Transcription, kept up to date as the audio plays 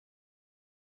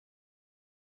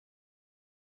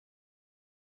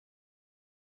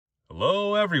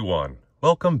Hello everyone,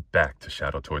 welcome back to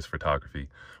Shadowtoys Photography,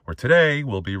 where today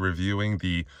we'll be reviewing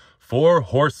the Four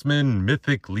Horsemen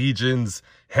Mythic Legions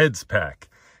Heads Pack.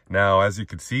 Now, as you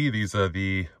can see, these are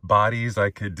the bodies I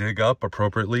could dig up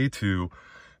appropriately to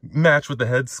match with the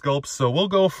head sculpt. So we'll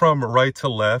go from right to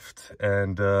left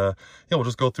and we'll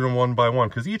just go through them one by one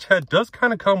because each head does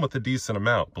kind of come with a decent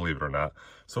amount, believe it or not.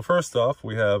 So first off,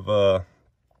 we have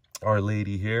our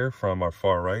lady here from our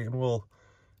far right, and we'll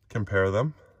compare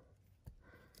them.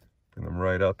 Bring them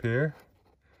right up here.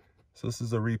 So this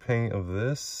is a repaint of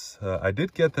this. I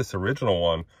did get this original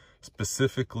one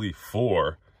specifically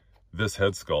for this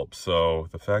head sculpt. So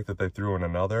the fact that they threw in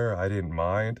another, I didn't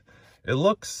mind. It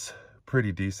looks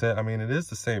pretty decent. I mean, it is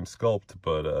the same sculpt,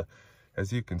 but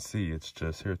as you can see, it's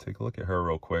just, here, take a look at her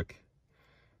real quick.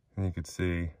 And you can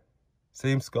see,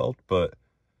 same sculpt, but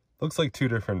looks like two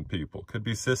different people. Could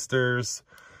be sisters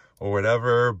or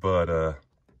whatever, but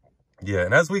yeah,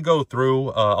 and as we go through,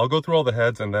 I'll go through all the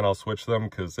heads and then I'll switch them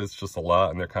because it's just a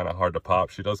lot and they're kind of hard to pop.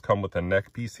 She does come with a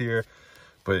neck piece here,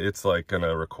 but it's like going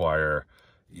to require,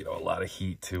 you know, a lot of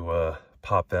heat to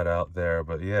pop that out there.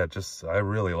 But yeah, just, I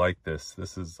really like this.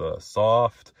 This is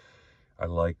soft. I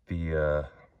like the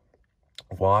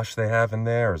wash they have in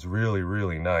there is really,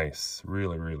 really nice.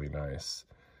 Really, really nice.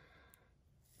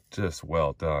 Just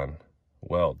well done.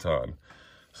 Well done.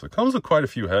 So it comes with quite a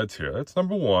few heads here. That's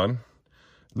number one.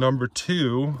 Number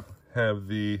two, have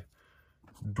the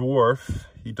dwarf.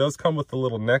 He does come with a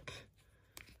little neck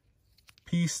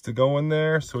piece to go in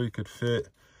there so he could fit.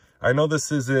 I know this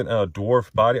isn't a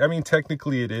dwarf body. I mean,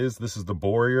 technically it is. This is the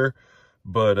warrior,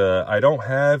 but I don't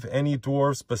have any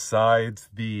dwarfs besides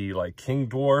the like king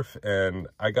dwarf, and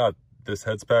I got this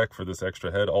heads pack for this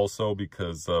extra head also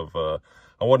because of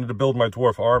I wanted to build my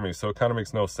dwarf army, so it kind of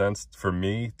makes no sense for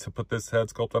me to put this head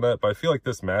sculpt on that, but I feel like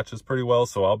this matches pretty well,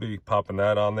 so I'll be popping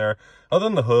that on there. Other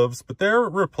than the hooves, but they're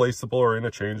replaceable or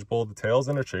interchangeable. The tail's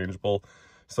interchangeable.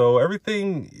 So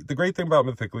everything, the great thing about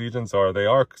Mythic Legions are they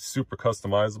are super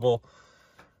customizable,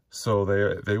 so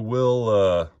they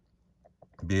will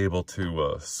be able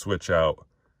to switch out.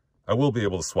 I will be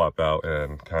able to swap out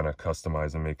and kind of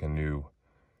customize and make a new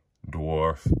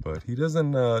dwarf, but he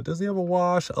doesn't does he have a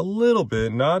wash? A little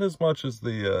bit, not as much as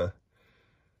the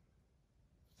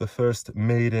first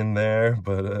maiden there,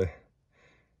 but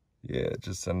yeah,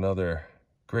 just another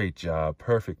great job.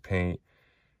 Perfect paint,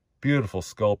 beautiful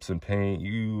sculpts and paint.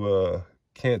 You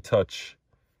can't touch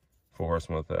Four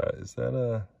Horsemen with that. Is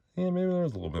that yeah, maybe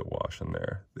there's a little bit wash in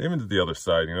there. They even did the other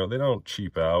side, you know, they don't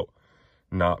cheap out,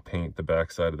 not paint the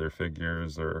backside of their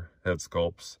figures or head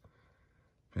sculpts.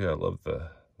 But yeah, I love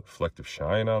the reflective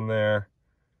shine on there.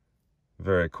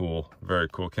 Very cool, very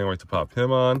cool. Can't wait to pop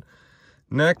him on.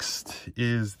 Next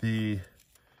is the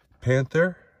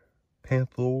Panther,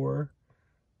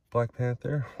 Black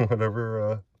Panther,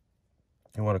 whatever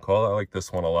you want to call it. I like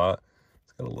this one a lot.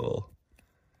 It's got a little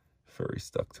furry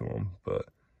stuck to him, but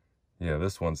yeah,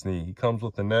 this one's neat. He comes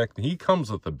with the neck. He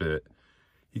comes with a bit.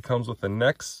 He comes with the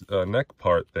neck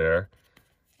part there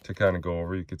to kind of go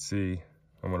over. You could see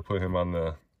I'm going to put him on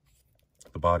the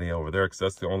body over there because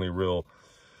that's the only real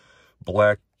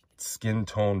black skin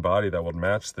tone body that would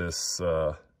match this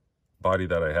body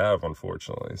that I have,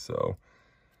 unfortunately. So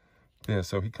yeah,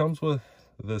 so he comes with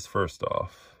this first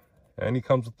off, and he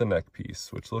comes with the neck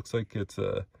piece, which looks like it's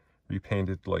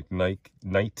repainted like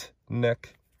knight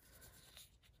neck,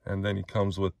 and then he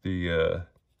comes with the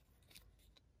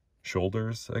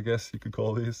shoulders, I guess you could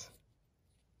call these,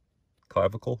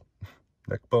 clavicle,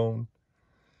 neck bone.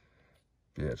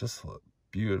 Yeah, just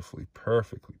beautifully,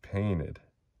 perfectly painted.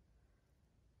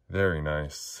 Very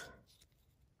nice.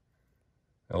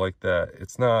 I like that.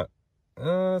 It's not,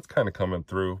 it's kind of coming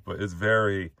through, but it's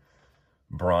very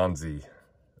bronzy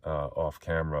off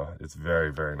camera. It's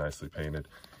very, very nicely painted.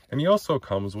 And he also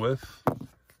comes with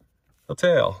a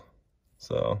tail.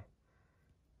 So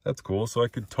that's cool. So I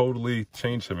could totally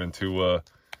change him into a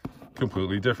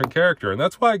completely different character. And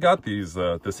that's why I got these,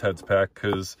 this heads pack,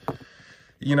 because,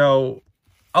 you know,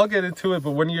 I'll get into it,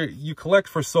 but when you collect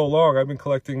for so long, I've been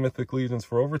collecting Mythic Legions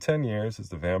for over 10 years. It's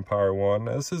the vampire one.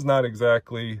 This is not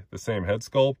exactly the same head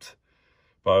sculpt,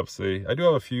 but obviously I do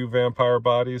have a few vampire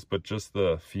bodies, but just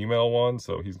the female one,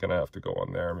 so he's gonna have to go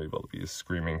on there. Maybe it'll be a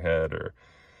screaming head, or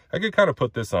I could kind of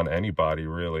put this on any body,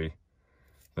 really.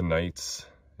 The knights,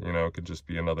 you know, it could just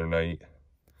be another knight,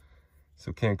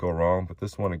 so can't go wrong. But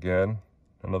this one, again,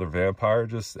 another vampire,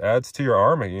 just adds to your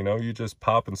army. You know, you just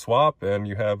pop and swap and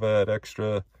you have that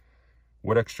extra,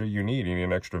 what extra you need. You need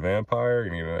an extra vampire,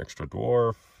 you need an extra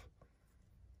dwarf.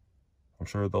 I'm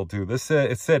sure they'll do this.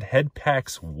 It said head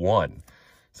packs 1,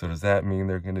 so does that mean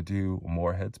they're going to do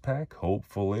more heads pack?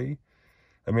 Hopefully.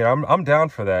 I mean, I'm down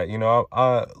for that. You know,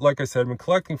 like I said, I've been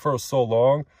collecting for so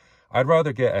long. I'd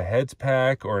rather get a heads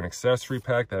pack or an accessory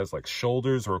pack that has like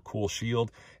shoulders or a cool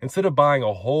shield instead of buying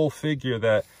a whole figure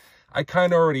that I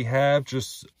kind of already have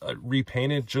just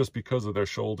repainted just because of their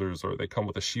shoulders, or they come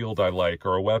with a shield I like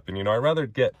or a weapon. You know, I'd rather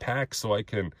get packs so I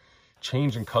can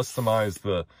change and customize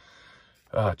the,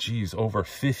 over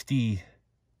 50,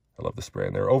 I love the spray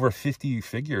in there, over 50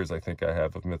 figures I think I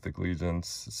have of Mythic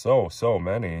Legions. So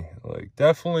many. Like,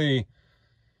 definitely,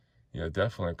 yeah,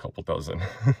 definitely a couple dozen.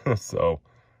 So,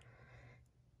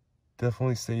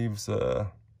 definitely saves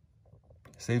a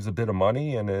bit of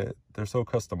money, and they're so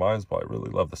customizable. I really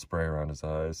love the spray around his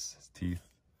eyes, his teeth.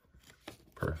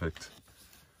 Perfect.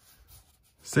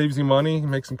 Saves you money,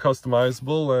 makes them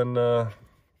customizable, and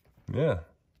yeah,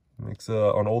 makes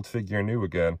an old figure new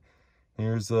again.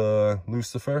 Here's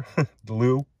Lucifer,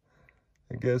 Lou,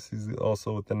 I guess. He's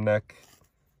also with the neck,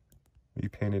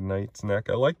 repainted knight's neck.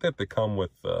 I like that they come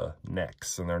with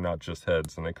necks and they're not just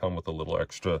heads, and they come with a little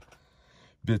extra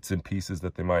bits and pieces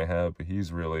that they might have, but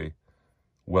he's really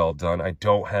well done. I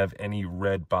don't have any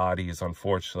red bodies,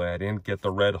 unfortunately. I didn't get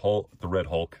the red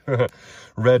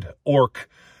orc,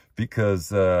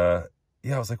 because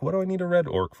yeah, I was like, what do I need a red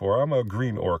orc for? I'm a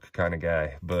green orc kind of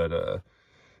guy, but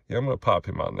yeah, I'm gonna pop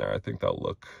him on there. I think that'll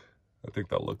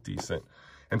look decent.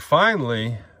 And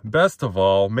finally, best of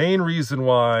all, main reason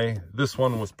why this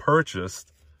one was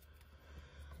purchased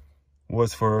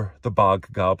was for the Bog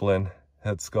Goblin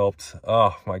head sculpt.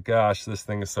 Oh my gosh, this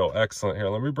thing is so excellent. Here,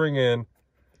 let me bring in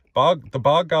the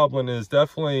Bog Goblin. Is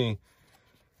definitely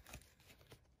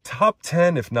top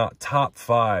 10, if not top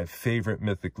 5 favorite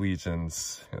Mythic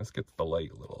Legions. Let's get the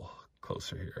light a little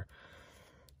closer here.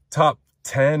 Top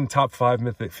 10, top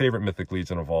 5 favorite Mythic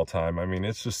Legion of all time. I mean,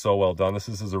 it's just so well done. This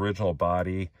is his original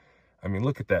body. I mean,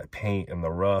 look at that paint and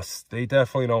the rust. They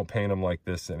definitely don't paint him like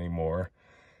this anymore.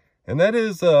 And that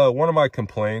is one of my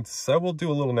complaints. I will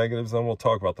do a little negatives, then we'll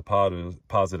talk about the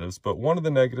positives. But one of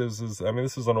the negatives is, I mean,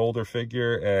 this is an older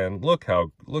figure, and look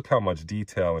how much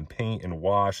detail and paint and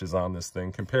wash is on this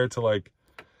thing compared to like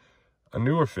a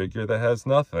newer figure that has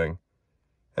nothing.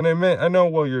 And I know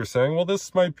what you're saying. Well,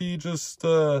 this might be just,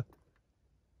 you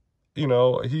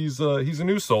know, he's a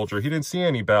new soldier. He didn't see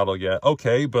any battle yet.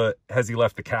 Okay, but has he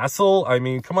left the castle? I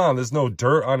mean, come on, there's no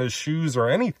dirt on his shoes or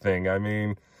anything. I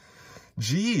mean,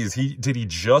 geez, did he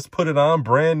just put it on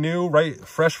brand new, right,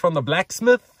 fresh from the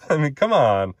blacksmith? I mean, come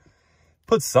on,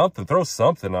 put something, throw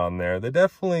something on there. They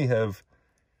definitely have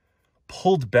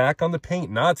pulled back on the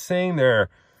paint. Not saying they're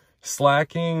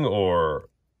slacking or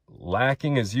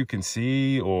lacking, as you can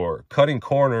see, or cutting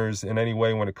corners in any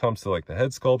way when it comes to like the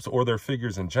head sculpts or their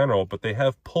figures in general, but they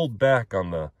have pulled back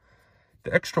on the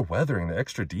extra weathering, the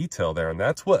extra detail there. And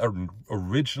that's what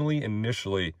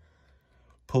initially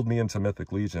pulled me into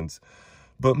Mythic Legions.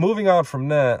 But moving on from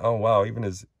that, oh wow, even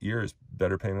his ear is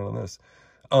better painted on this.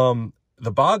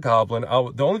 The Bog Goblin,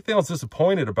 the only thing I was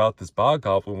disappointed about this Bog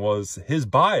Goblin was his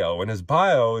bio. And his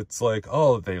bio, it's like,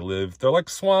 oh, they're like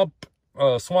swamp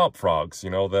frogs,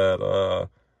 you know, that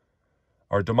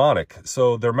are demonic.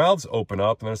 So their mouths open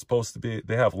up, and they're supposed to be,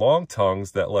 they have long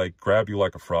tongues that like grab you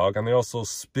like a frog, and they also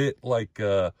spit like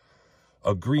a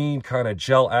green kind of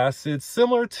gel acid,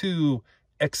 similar to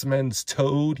X-Men's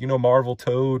Toad, you know, Marvel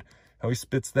Toad, how he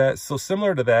spits that. So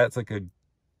similar to that, it's like a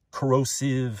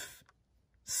corrosive,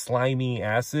 slimy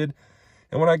acid.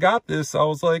 And when I got this, I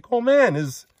was like, oh man,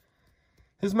 his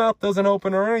mouth doesn't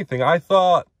open or anything. I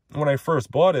thought when I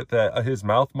first bought it that his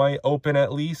mouth might open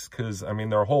at least, because I mean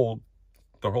their whole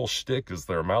shtick is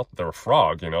their mouth. They're a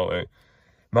frog, you know,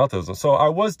 mouth doesn't. So I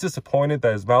was disappointed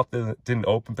that his mouth didn't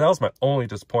open. That was my only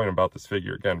disappointment about this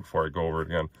figure, again, before I go over it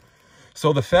again.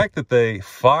 So the fact that they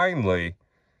finally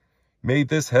made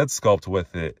this head sculpt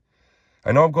with it,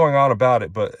 I know I'm going on about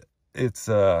it, but it's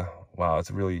wow, it's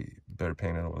really better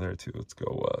painted over there too. Let's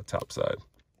go top side.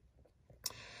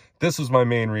 This was my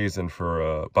main reason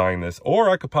for buying this. Or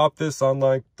I could pop this on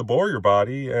like the warrior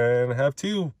body and have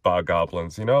 2 Bog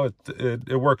Goblins. You know,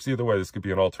 it works either way. This could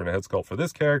be an alternate head sculpt for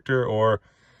this character, or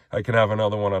I can have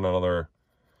another one on another,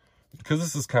 because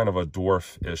this is kind of a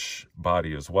dwarf-ish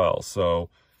body as well. So,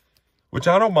 which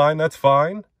I don't mind, that's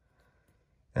fine.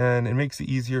 And it makes it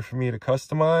easier for me to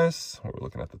customize. We're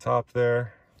looking at the top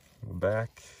there, the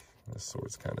back. This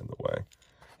sword's kind of in the way.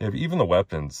 Yeah, but even the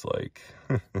weapons, like,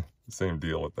 same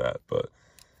deal with that. But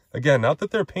again, not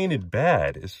that they're painted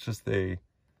bad. It's just they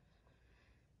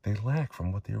lack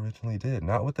from what they originally did.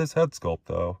 Not with this head sculpt,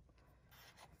 though.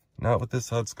 Not with this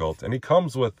head sculpt. And he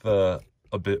comes with a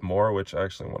bit more, which I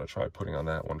actually want to try putting on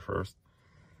that one first.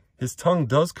 His tongue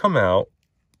does come out.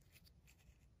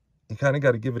 You kind of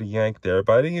got to give it a yank there,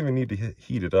 but I didn't even need to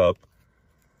heat it up.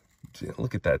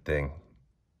 look at that thing.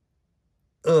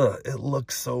 Ugh, it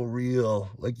looks so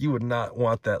real. Like you would not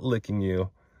want that licking you.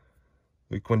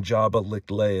 Like when Jabba licked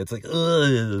Leia. It's like,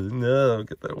 ugh, no,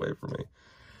 get that away from me.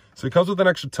 So he comes with an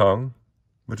extra tongue,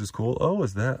 which is cool. Oh,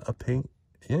 is that a paint?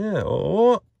 Yeah,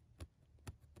 oh.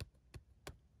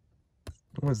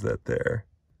 What was that there?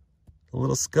 A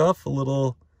little scuff, a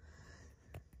little...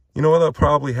 You know what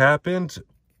probably happened?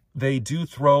 They do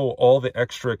throw all the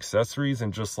extra accessories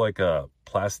in just like a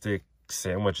plastic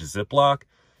sandwich Ziploc.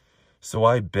 So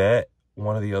I bet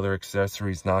one of the other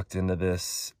accessories knocked into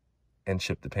this and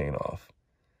chipped the paint off.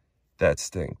 That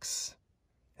stinks.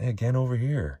 And again over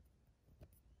here.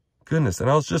 Goodness, and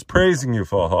I was just praising you,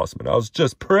 Four Horsemen. I was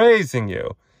just praising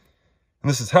you. And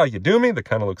this is how you do me? That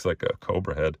kind of looks like a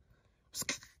cobra head.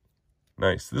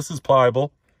 Nice. This is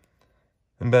pliable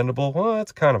and bendable. Well,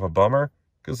 that's kind of a bummer,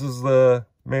 because this is the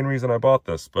main reason I bought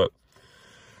this. But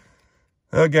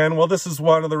again, well, this is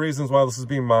one of the reasons why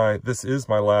this is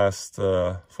my last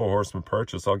Four Horsemen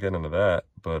purchase. I'll get into that,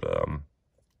 but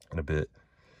in a bit.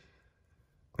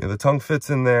 Yeah, the tongue fits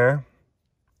in there.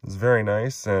 It's very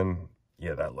nice, and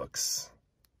yeah, that looks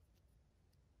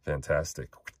fantastic.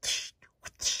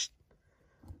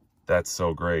 That's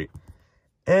so great.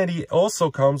 And he also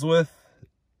comes with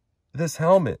this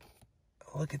helmet.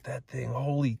 Look at that thing.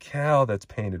 Holy cow, that's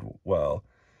painted well.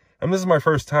 And this is my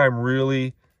first time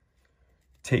really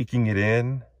taking it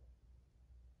in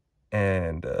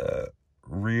and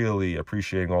really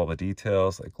appreciating all the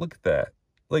details. Like, look at that.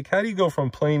 Like, how do you go from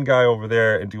plain guy over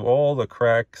there and do all the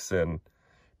cracks and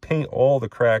paint all the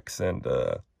cracks and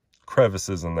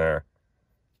crevices in there?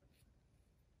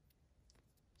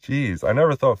 Jeez, I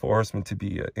never thought Four Horsemen to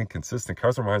be inconsistent.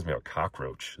 Cars reminds me of a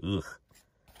cockroach. Ugh.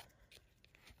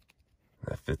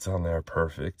 That fits on there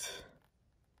perfect.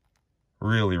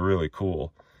 Really, really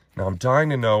cool. Now, I'm dying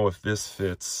to know if this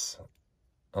fits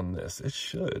on this. It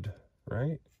should,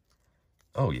 right?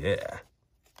 Oh, yeah.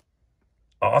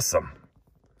 Awesome.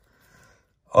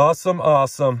 Awesome,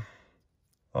 awesome.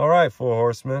 All right, Four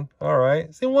Horsemen. All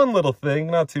right. See, one little thing,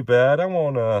 not too bad. I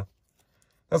won't,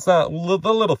 that's not,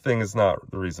 the little thing is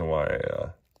not the reason why I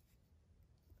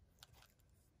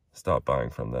stopped buying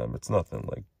from them. It's nothing,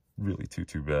 like, really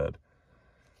too bad.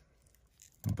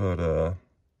 But,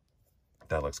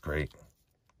 that looks great.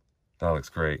 That looks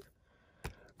great.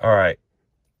 All right.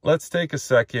 Let's take a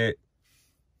second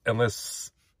and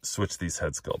let's switch these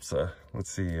head sculpts. Let's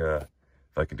see if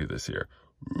I can do this here.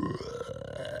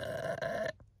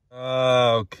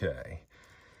 Okay.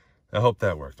 I hope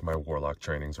that worked. My warlock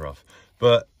training's rough.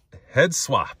 But head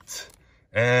swapped.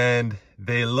 And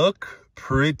they look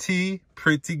pretty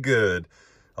good.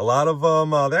 A lot of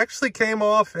them, they actually came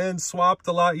off and swapped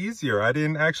a lot easier. I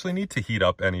didn't actually need to heat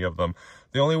up any of them.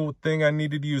 The only thing I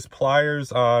needed to use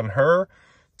pliers on her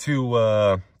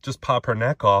to just pop her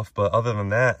neck off. But other than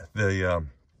that, the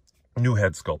new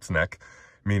head sculpt's neck.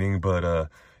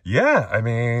 Yeah, I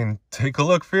mean, take a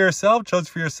look for yourself, judge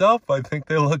for yourself. I think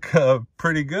they look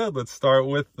pretty good. Let's start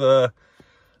with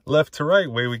left to right,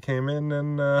 way we came in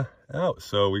and out.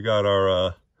 So we got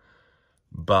our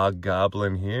Bog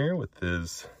Goblin here with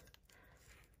his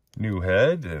new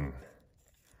head, and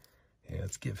yeah,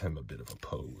 let's give him a bit of a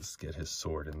pose, get his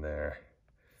sword in there.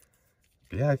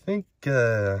 But yeah, I think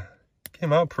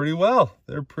came out pretty well.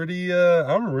 They're pretty,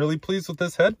 I'm really pleased with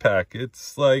this head pack.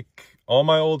 It's like all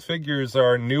my old figures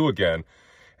are new again,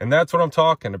 and that's what I'm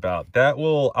talking about. I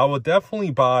will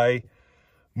definitely buy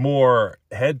more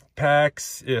head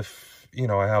packs if, you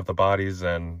know, I have the bodies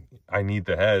and I need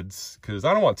the heads, because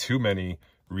I don't want too many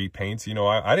repaints. You know,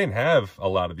 I didn't have a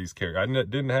lot of these characters. I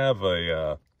didn't have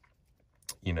a,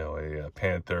 you know, a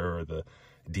panther or the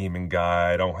demon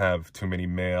guy. I don't have too many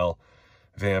male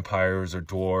vampires or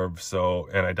dwarves. So,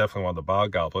 and I definitely want the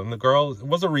Bog Goblin. The girl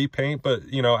was a repaint, but,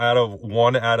 you know,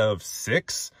 one out of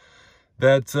 6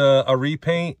 that's a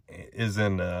repaint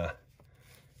isn't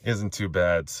too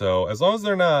bad. So as long as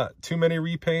they're not too many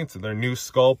repaints and they're new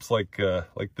sculpts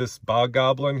like this Bog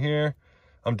Goblin here,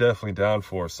 I'm definitely down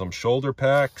for some shoulder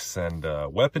packs and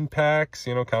weapon packs,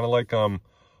 you know, kind of like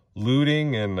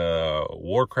looting in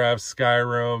Warcraft,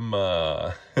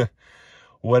 Skyrim,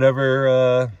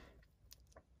 whatever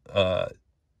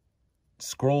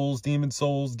Scrolls, Demon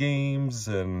Souls games,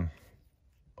 and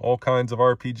all kinds of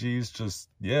RPGs. Just,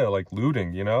 yeah, like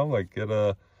looting, you know, like get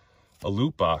a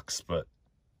loot box. But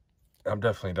I'm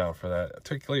definitely down for that.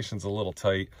 Articulation's a little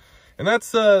tight. And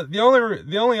that's the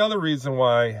only other reason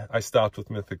why I stopped with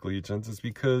Mythic Legions is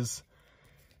because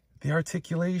the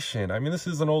articulation. I mean, this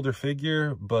is an older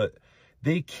figure, but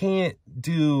they can't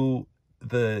do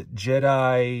the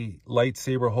Jedi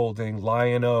lightsaber holding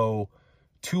Lion-O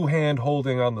two-hand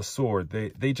holding on the sword.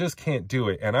 They just can't do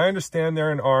it. And I understand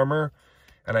they're in armor,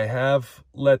 and I have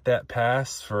let that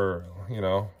pass for, you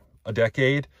know, a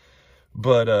decade.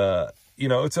 But, you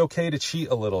know, it's okay to cheat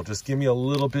a little. Just give me a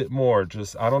little bit more.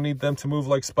 I don't need them to move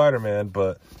like Spider-Man,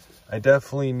 but I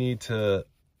definitely need a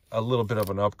little bit of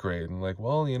an upgrade. And like,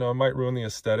 well, you know, it might ruin the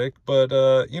aesthetic, but,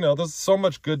 you know, there's so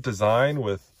much good design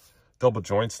with double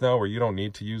joints now where you don't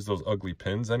need to use those ugly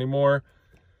pins anymore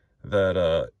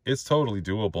that, it's totally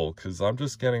doable, because I'm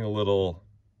just getting a little,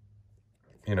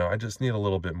 you know, I just need a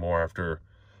little bit more after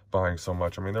buying so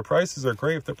much. I mean, their prices are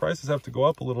great. If their prices have to go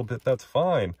up a little bit, that's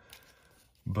fine.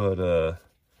 But,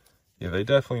 yeah, they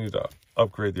definitely need to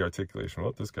upgrade the articulation.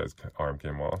 Oh, this guy's arm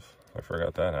came off. I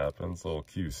forgot that happens. A little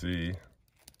QC.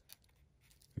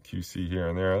 The QC here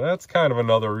and there. That's kind of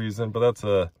another reason, but that's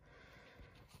a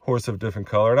horse of different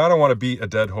color. And I don't want to beat a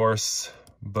dead horse,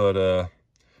 but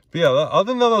yeah,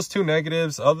 other than those two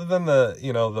negatives, other than the,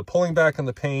 you know, the pulling back on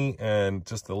the paint and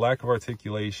just the lack of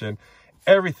articulation,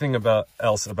 everything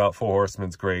else about Four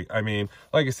Horsemen's great. I mean,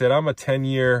 like I said, I'm a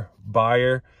 10-year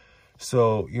buyer.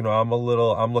 So, you know,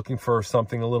 I'm looking for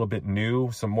something a little bit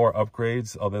new, some more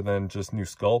upgrades other than just new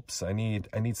sculpts. I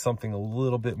need something a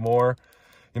little bit more.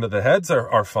 You know, the heads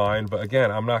are fine, but again,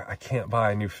 I can't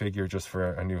buy a new figure just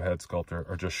for a new head sculpt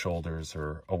or just shoulders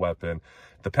or a weapon.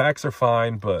 The packs are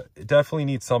fine, but it definitely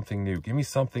needs something new. Give me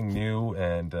something new,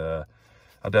 and I'm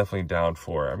definitely down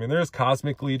for it. I mean, there's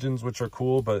Cosmic Legions, which are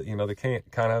cool, but, you know, they can't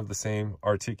kind of have the same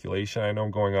articulation. I know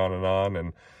I'm going on,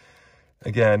 and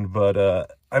again, but,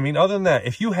 I mean, other than that,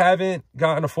 if you haven't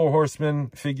gotten a Four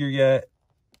Horsemen figure yet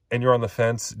and you're on the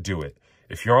fence, do it.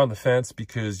 If you're on the fence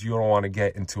because you don't want to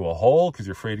get into a hole, because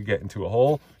you're afraid to get into a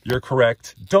hole, you're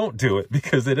correct. Don't do it,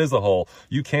 because it is a hole.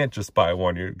 You can't just buy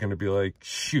one. You're going to be like,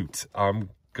 shoot, you're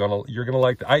going to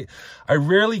like that. I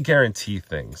rarely guarantee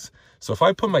things. So if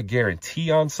I put my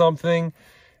guarantee on something,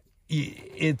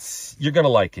 you're going to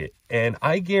like it. And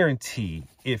I guarantee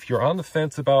if you're on the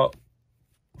fence about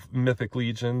Mythic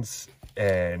Legions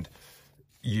and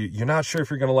you're not sure if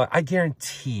you're going to like, I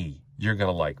guarantee you're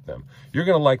going to like them. You're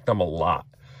going to like them a lot.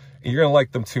 And you're going to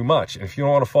like them too much. And if you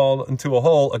don't want to fall into a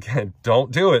hole, again,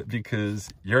 don't do it, because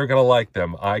you're going to like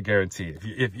them. I guarantee it.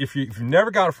 If you've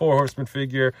never got a Four Horsemen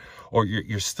figure, or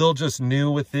you're still just new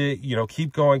with it, you know,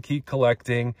 keep going, keep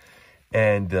collecting,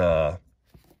 and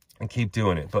keep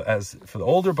doing it. But as for the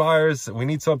older buyers, we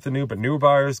need something new, but newer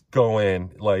buyers, go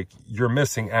in. Like, you're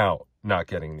missing out not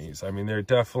getting these. I mean, they're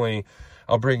definitely,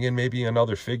 I'll bring in maybe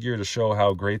another figure to show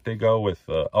how great they go with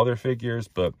other figures,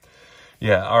 but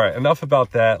yeah, all right, enough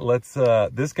about that. Let's,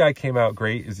 this guy came out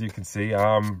great, as you can see.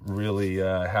 I'm really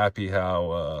happy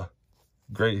how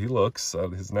great he looks.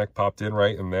 His neck popped in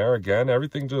right in there. Again,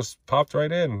 everything just popped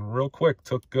right in real quick.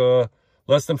 Took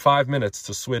less than 5 minutes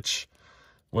to switch,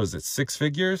 what is it, 6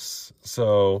 figures?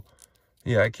 So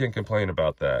yeah, I can't complain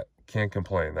about that. Can't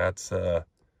complain. That's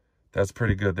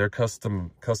pretty good. Their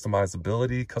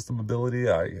customability,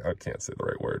 I can't say the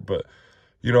right word, but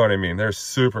you know what I mean. They're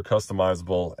super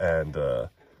customizable, and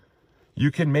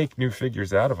you can make new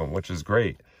figures out of them, which is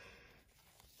great.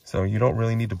 So you don't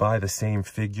really need to buy the same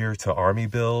figure to army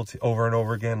build over and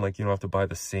over again. Like, you don't have to buy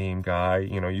the same guy.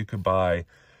 You know, you could buy,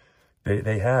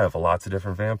 they have lots of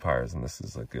different vampires, and this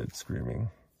is a good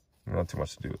screaming. Not too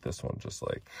much to do with this one, just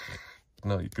like,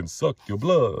 no, you can suck your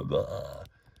blood.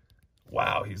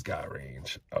 Wow, he's got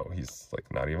range. Oh, he's like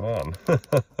not even on.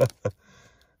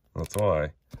 That's why.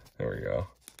 There we go.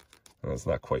 And it's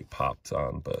not quite popped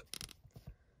on, but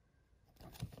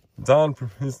it's on.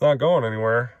 It's not going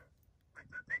anywhere.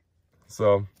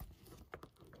 So,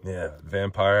 yeah,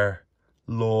 Vampire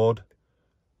Lord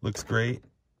looks great.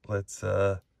 Let's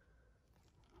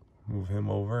move him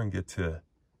over and get to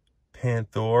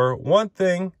Panther. One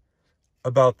thing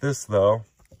about this, though,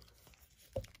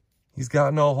 he's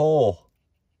got no hole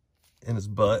in his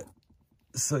butt,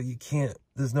 so you can't,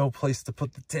 there's no place to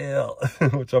put the tail,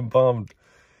 which I'm bummed.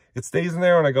 It stays in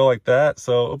there when I go like that,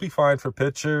 so it'll be fine for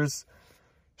pictures,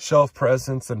 shelf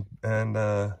presents, and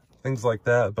things like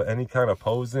that. But any kind of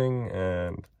posing,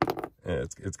 and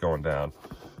it's going down.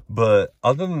 But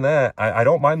other than that, I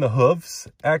don't mind the hooves,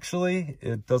 actually.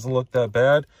 It doesn't look that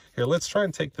bad. Here, let's try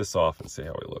and take this off and see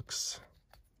how he looks.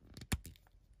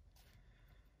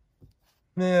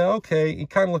 Yeah, okay, he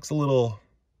kind of looks a little,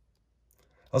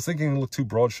 I was thinking he looked too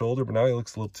broad shoulder, but now he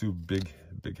looks a little too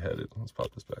big-headed. Let's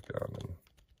pop this back on. And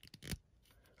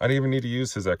I didn't even need to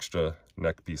use his extra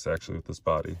neck piece, actually, with this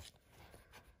body.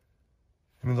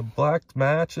 I mean, the black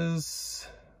matches,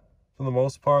 for the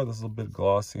most part. This is a bit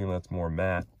glossy, and that's more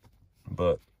matte.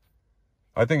 But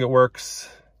I think it works.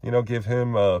 You know, give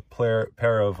him a pair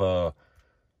of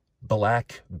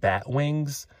black bat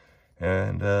wings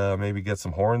and maybe get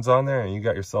some horns on there, and you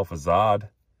got yourself a Zod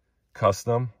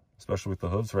custom, especially with the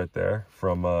hooves right there,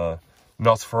 from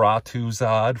Nosferatu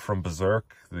Zod from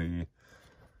Berserk, the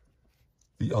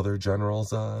other General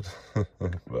Zod.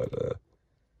 But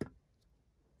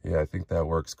yeah, I think that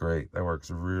works great. That works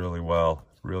really well,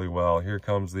 really well. Here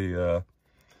comes the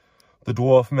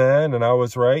dwarf man, and I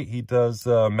was right. He does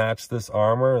match this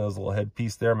armor. There's a little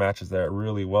headpiece there, matches that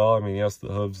really well. I mean, yes, the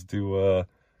hooves do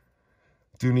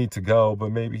need to go,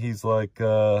 but maybe he's like,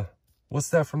 what's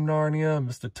that from Narnia?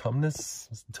 Mr. Tumnus?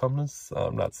 Mr. Tumnus?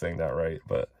 I'm not saying that right,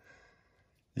 but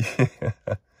yeah.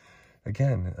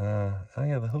 Again, oh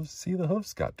yeah, the hooves, see the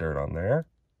hooves got dirt on there.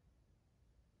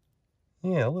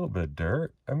 Yeah, a little bit of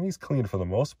dirt. I mean, he's clean for the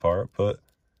most part, but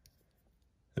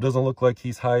it doesn't look like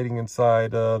he's hiding inside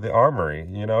the armory.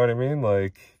 You know what I mean?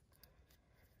 Like,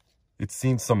 it's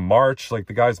seen some march, like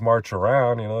the guys march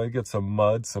around, you know, they get some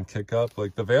mud, some kick up.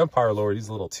 Like the Vampire Lord, he's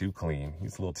a little too clean.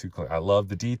 He's a little too clean. I love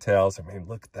the details. I mean,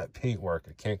 look at that paintwork.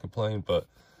 I can't complain, but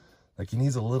like he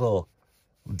needs a little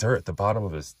dirt at the bottom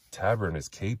of his tabard and his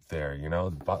cape there, you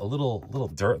know, a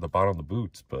little dirt at the bottom of the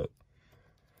boots. But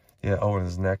yeah, oh, and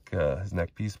his neck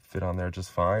piece fit on there just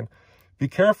fine. Be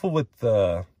careful with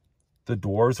the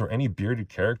dwarves or any bearded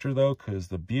character though, because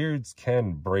the beards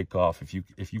can break off if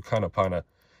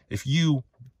you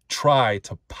try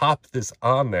to pop this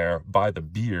on there by the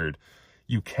beard.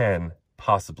 You can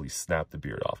possibly snap the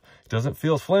beard off. It doesn't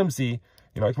feel flimsy,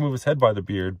 you know, I can move his head by the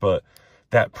beard, but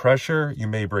that pressure, you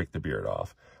may break the beard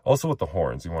off. Also with the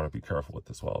horns, you want to be careful with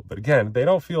as well. But again, they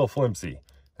don't feel flimsy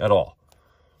at all.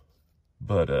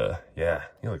 But yeah,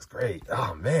 he looks great.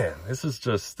 Oh man, this is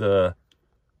just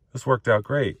this worked out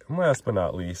great. And last but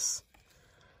not least,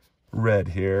 Red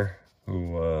here,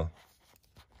 who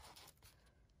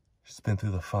she's been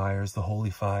through the fires, the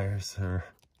holy fires, or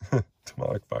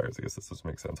demonic fires. I guess this doesn't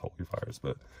make sense, holy fires,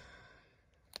 but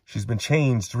she's been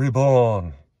changed,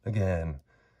 reborn again.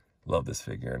 Love this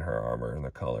figure and her armor and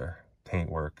the color,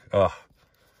 paintwork. Four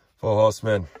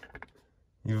Horsemen,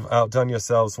 you've outdone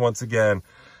yourselves once again.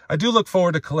 I do look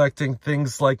forward to collecting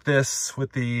things like this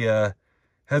with the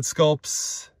head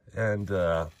sculpts, and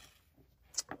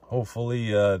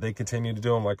hopefully they continue to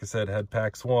do them. Like I said, head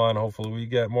packs 1. Hopefully we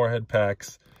get more head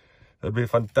packs. That'd be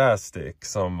fantastic.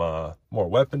 Some more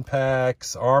weapon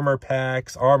packs, armor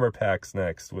packs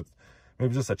next, with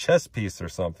maybe just a chest piece or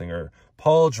something, or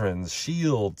pauldrons,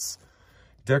 shields,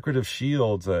 decorative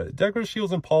shields and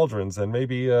pauldrons, and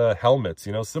maybe helmets,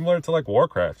 you know, similar to like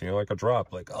Warcraft, you know, like a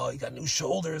drop, like, oh, you got new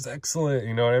shoulders, excellent,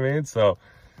 you know what I mean? So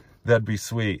that'd be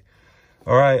sweet.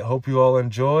 All right, hope you all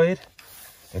enjoyed,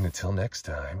 and until next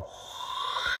time.